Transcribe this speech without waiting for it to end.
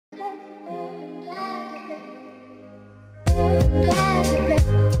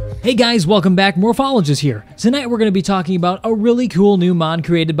Hey guys, welcome back, Morphologist here. Tonight we're going to be talking about a really cool new mod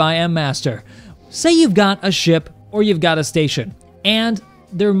created by MMaster. Say you've got a ship or you've got a station, and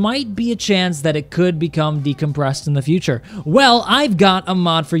there might be a chance that it could become decompressed in the future. Well, I've got a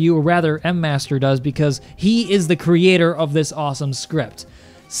mod for you, or rather MMaster does, because he is the creator of this awesome script.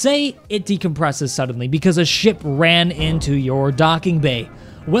 Say it decompresses suddenly because a ship ran into your docking bay.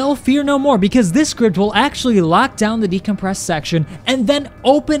 Well, fear no more, because this script will actually lock down the decompressed section and then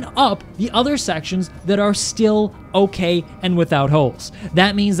open up the other sections that are still okay and without holes.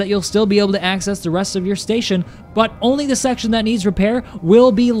 That means that you'll still be able to access the rest of your station, but only the section that needs repair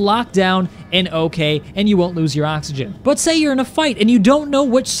will be locked down and okay, and you won't lose your oxygen. But say you're in a fight and you don't know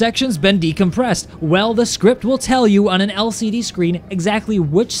which section's been decompressed. Well, the script will tell you on an LCD screen exactly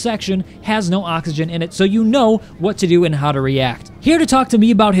which section has no oxygen in it, so you know what to do and how to react. Here to talk to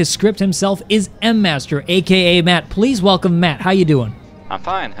me about his script himself is MMaster, aka Matt. Please welcome Matt. How you doing? I'm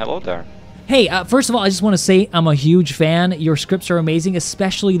fine. Hello there. Hey, first of all, I just want to say I'm a huge fan. Your scripts are amazing,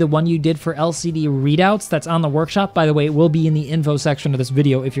 especially the one you did for LCD readouts that's on the workshop. By the way, it will be in the info section of this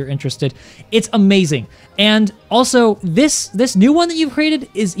video if you're interested. It's amazing. And also, this new one that you've created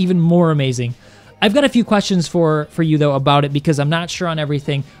is even more amazing. I've got a few questions for you, though, about it because I'm not sure on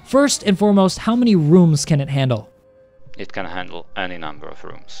everything. First and foremost, how many rooms can it handle? It can handle any number of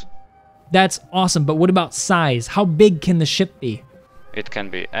rooms. That's awesome, but what about size? How big can the ship be? It can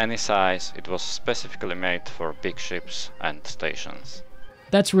be any size. It was specifically made for big ships and stations.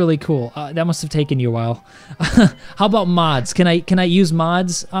 That's really cool. That must have taken you a while. How about mods? Can I use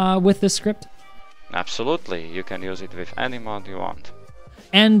mods with this script? Absolutely. You can use it with any mod you want.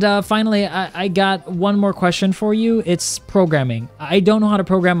 And finally, I got one more question for you. It's programming. I don't know how to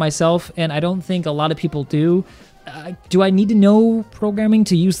program myself, and I don't think a lot of people do. Do I need to know programming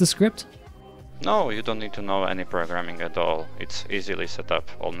to use the script? No, you don't need to know any programming at all. It's easily set up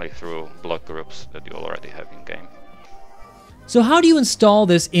only through block groups that you already have in-game. So how do you install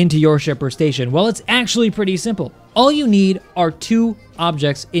this into your ship or station? Well, it's actually pretty simple. All you need are two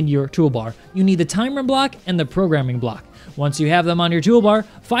objects in your toolbar. You need the timer block and the programming block. Once you have them on your toolbar,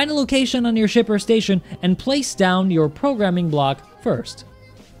 find a location on your ship or station and place down your programming block first.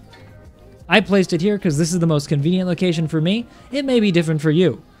 I placed it here because this is the most convenient location for me. It may be different for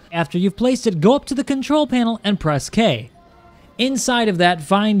you. After you've placed it, go up to the control panel and press K. Inside of that,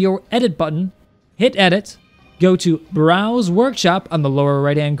 find your edit button, hit edit, go to Browse Workshop on the lower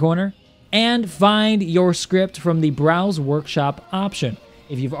right-hand corner, and find your script from the Browse Workshop option.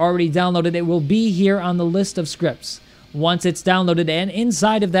 If you've already downloaded it, will be here on the list of scripts. Once it's downloaded and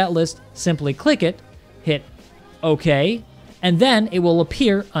inside of that list, simply click it, hit OK, and then it will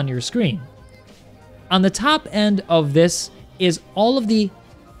appear on your screen. On the top end of this is all of the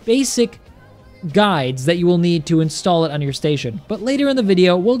basic guides that you will need to install it on your station. But later in the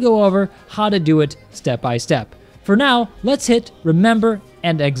video, we'll go over how to do it step by step. For now, let's hit Remember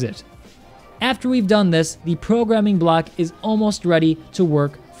and exit. After we've done this, the programming block is almost ready to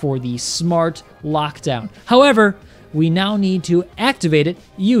work for the smart lockdown. However, we now need to activate it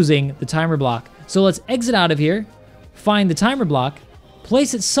using the timer block. So let's exit out of here, find the timer block,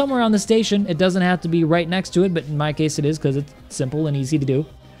 place it somewhere on the station. It doesn't have to be right next to it, but in my case it is because it's simple and easy to do.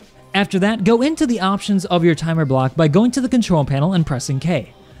 After that, go into the options of your timer block by going to the control panel and pressing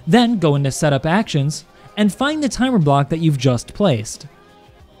K. Then go into Setup Actions and find the timer block that you've just placed.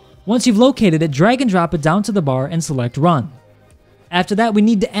 Once you've located it, drag and drop it down to the bar and select Run. After that, we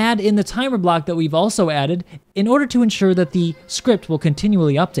need to add in the timer block that we've also added in order to ensure that the script will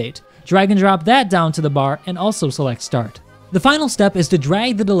continually update. Drag and drop that down to the bar and also select Start. The final step is to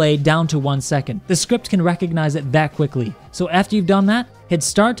drag the delay down to 1 second. The script can recognize it that quickly. So after you've done that, hit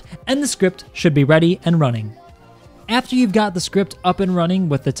Start and the script should be ready and running. After you've got the script up and running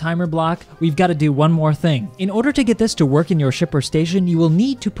with the timer block, we've got to do one more thing. In order to get this to work in your ship or station, you will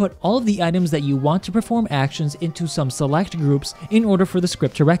need to put all of the items that you want to perform actions into some select groups in order for the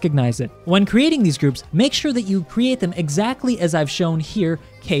script to recognize it. When creating these groups, make sure that you create them exactly as I've shown here,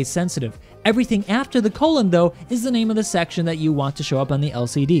 case sensitive. Everything after the colon, though, is the name of the section that you want to show up on the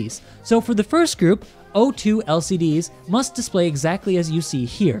LCDs. So for the first group, O2 LCDs must display exactly as you see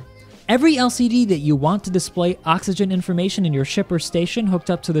here. Every LCD that you want to display oxygen information in your ship or station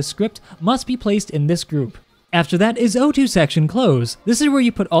hooked up to the script must be placed in this group. After that is O2 section close. This is where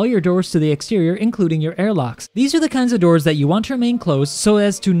you put all your doors to the exterior, including your airlocks. These are the kinds of doors that you want to remain closed so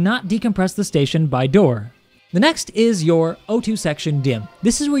as to not decompress the station by door. The next is your O2 section dim.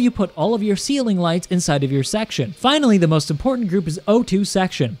 This is where you put all of your ceiling lights inside of your section. Finally, the most important group is O2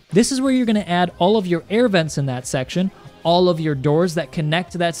 section. This is where you're going to add all of your air vents in that section, all of your doors that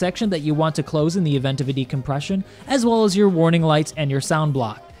connect to that section that you want to close in the event of a decompression, as well as your warning lights and your sound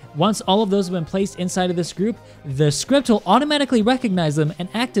block. Once all of those have been placed inside of this group, the script will automatically recognize them and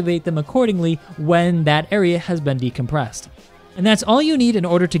activate them accordingly when that area has been decompressed. And that's all you need in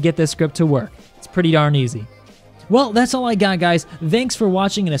order to get this script to work. It's pretty darn easy. Well, that's all I got, guys. Thanks for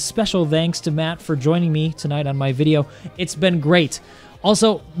watching, and a special thanks to Matt for joining me tonight on my video. It's been great.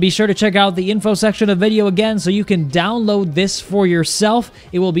 Also, be sure to check out the info section of the video again so you can download this for yourself.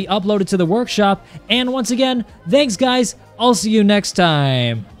 It will be uploaded to the workshop. And once again, thanks, guys. I'll see you next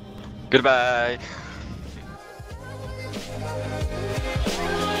time. Goodbye.